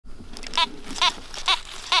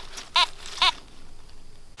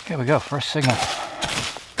Here we go, first signal.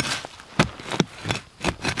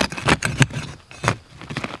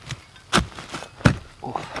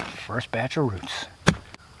 Ooh, first batch of roots.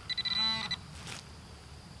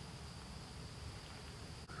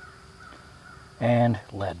 And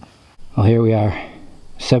lead. Well, here we are,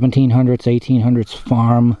 1700s, 1800s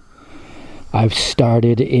farm. I've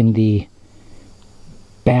started in the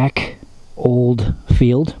back old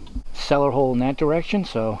field. Cellar hole in that direction,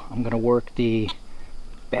 so I'm going to work the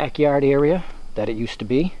backyard area that it used to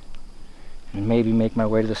be and maybe make my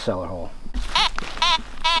way to the cellar hole.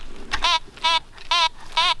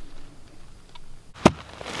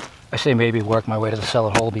 I say maybe work my way to the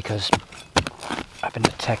cellar hole because I've been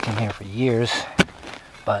detecting here for years,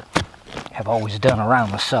 but have always done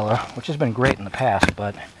around the cellar, which has been great in the past,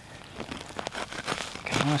 but I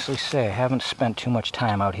can honestly say I haven't spent too much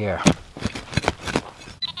time out here.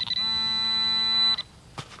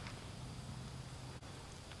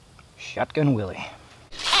 Shotgun Willie.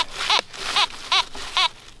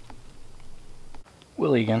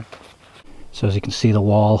 Willie again. So as you can see the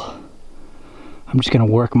wall, I'm just going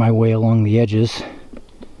to work my way along the edges.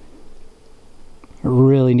 I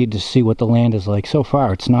really need to see what the land is like. So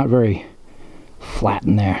far it's not very flat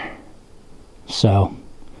in there. So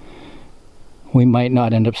we might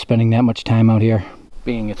not end up spending that much time out here,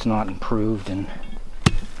 being it's not improved, and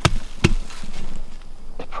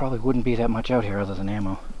there probably wouldn't be that much out here other than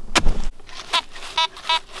ammo.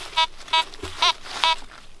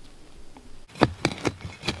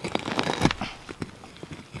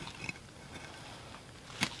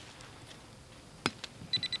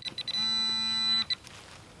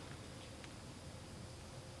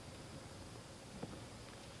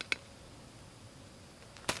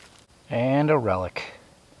 And a relic.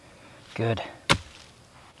 Good.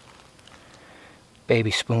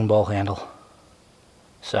 Baby spoon ball handle.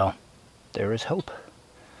 So, there is hope.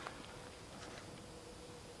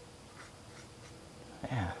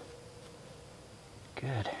 Yeah.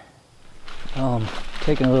 Good. Well, I'm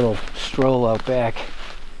taking a little stroll out back.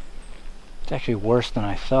 It's actually worse than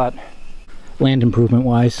I thought. Land improvement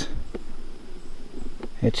wise.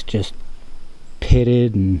 It's just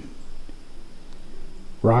pitted and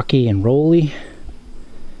rocky and rolly.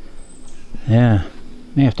 Yeah,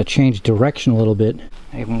 may have to change direction a little bit.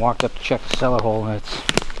 I even walked up to check the cellar hole and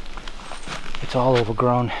it's all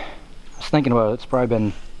overgrown. I was thinking about it, it's probably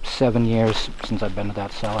been 7 years since I've been to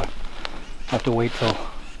that cellar. I have to wait till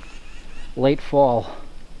late fall.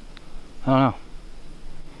 I don't know.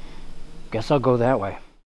 Guess I'll go that way.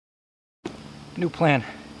 New plan.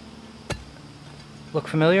 Look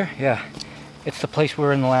familiar? Yeah, it's the place we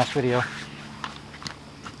were in the last video.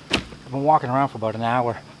 I've been walking around for about an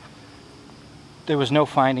hour. There was no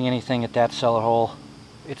finding anything at that cellar hole.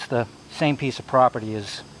 It's the same piece of property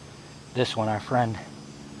as this one, our friend.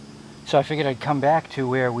 So I figured I'd come back to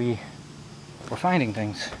where we were finding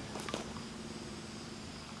things.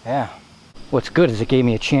 Yeah. What's good is it gave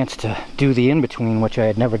me a chance to do the in-between, which I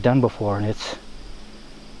had never done before, and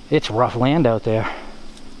it's rough land out there.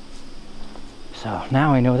 So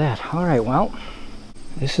now I know that. Alright, well,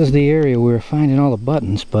 this is the area we were finding all the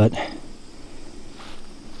buttons, but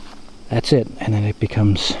that's it, and then it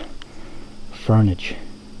becomes furnage.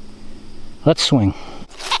 Let's swing.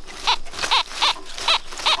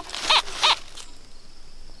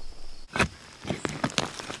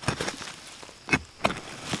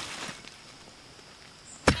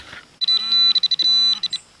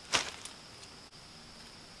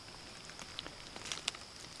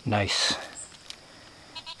 Nice.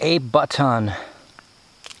 A button.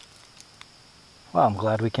 Well, I'm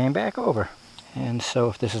glad we came back over. And so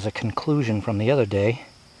if this is a conclusion from the other day,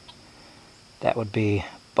 that would be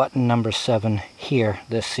button number 7 here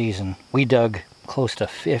this season. We dug close to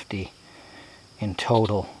 50 in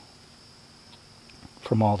total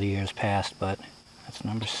from all the years past, but that's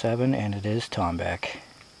number 7, and it is tomback.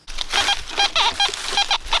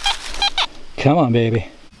 Come on, baby.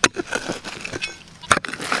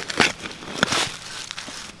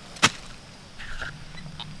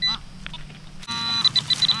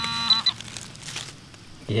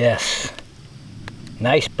 Yes,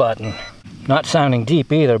 nice button. Not sounding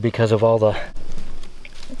deep either because of all the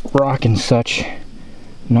rock and such.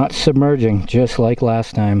 Not submerging, just like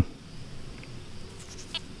last time.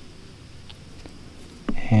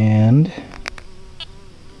 And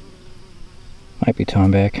might be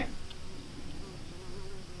tomback.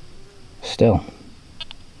 Still,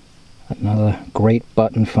 another great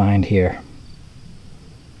button find here.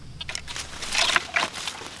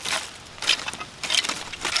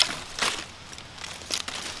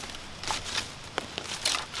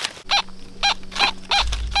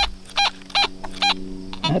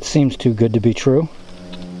 That seems too good to be true.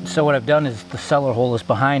 So what I've done is, the cellar hole is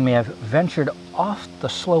behind me. I've ventured off the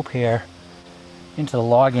slope here into the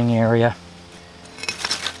logging area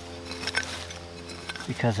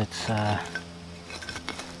because it's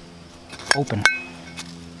open.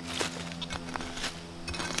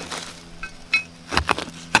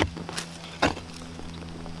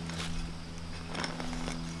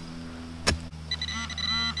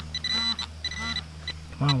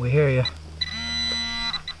 Come on, we hear you.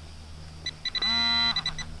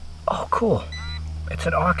 Oh, cool. It's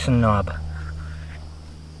an oxen knob.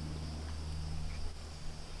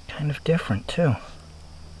 Kind of different, too.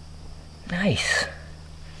 Nice.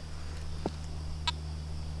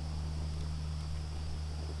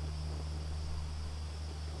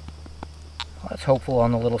 Well, that's hopeful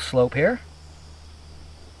on the little slope here.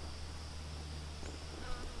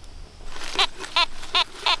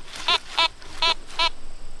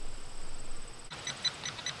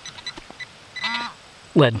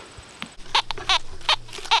 Lead.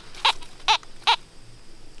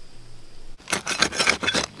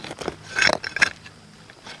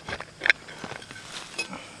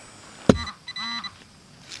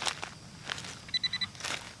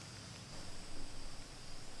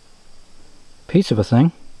 Piece of a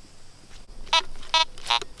thing.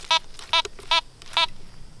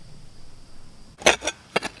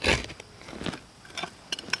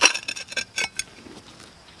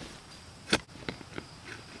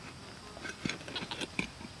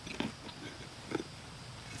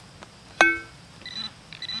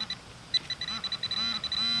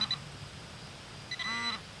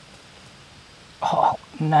 Oh,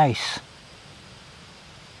 nice.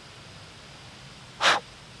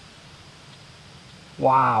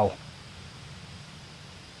 Wow.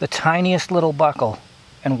 The tiniest little buckle.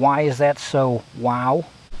 And why is that so wow?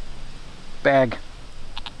 Bag.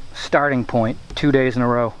 Starting point 2 days in a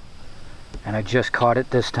row. And I just caught it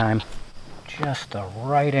this time. Just the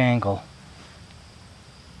right angle.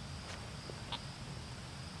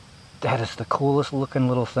 That is the coolest looking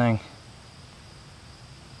little thing.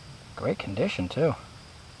 Great condition too.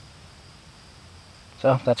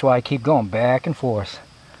 So that's why I keep going back and forth.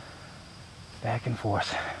 Back and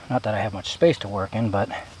forth. Not that I have much space to work in, but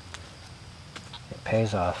it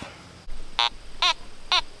pays off.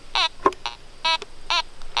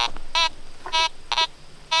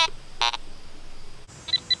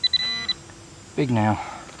 Big now.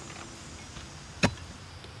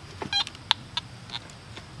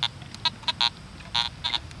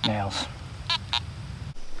 Nails.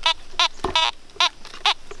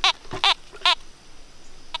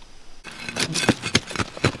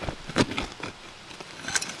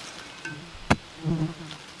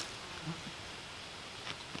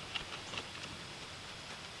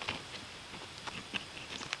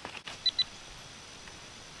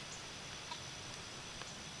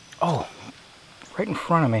 Oh, right in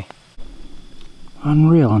front of me.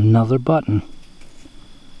 Unreal, another button.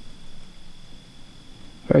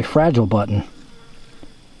 Very fragile button.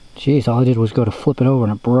 Jeez, all I did was go to flip it over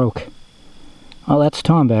and it broke. Oh, that's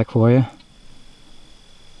Tom back for you.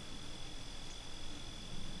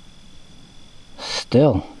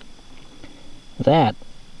 Still, that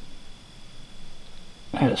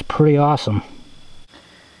is pretty awesome.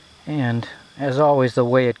 And as always, the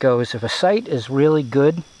way it goes, if a site is really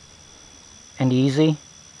good and easy,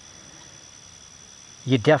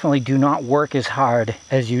 you definitely do not work as hard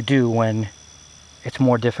as you do when it's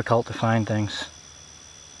more difficult to find things.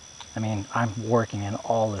 I mean, I'm working in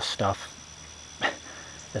all this stuff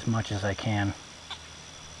as much as I can.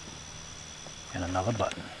 And another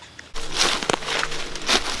button.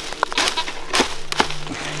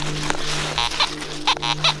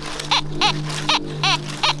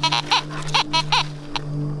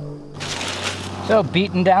 So,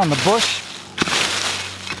 beating down the bush,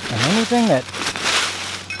 and anything that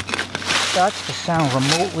starts to sound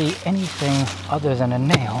remotely anything other than a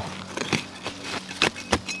nail,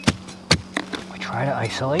 we try to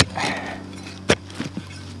isolate.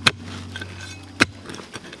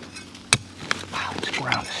 Wow, this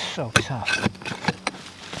ground is so tough.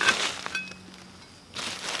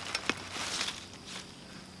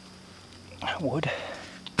 Wood.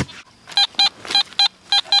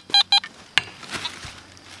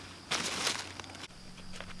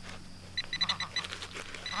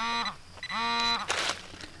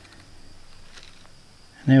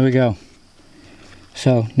 There we go.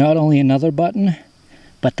 So not only another button,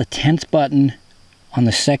 but the 10th button on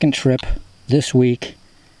the second trip this week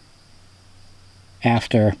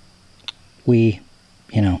after we,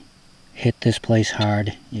 hit this place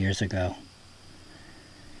hard years ago.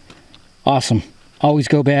 Awesome. Always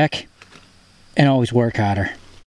go back and always work harder.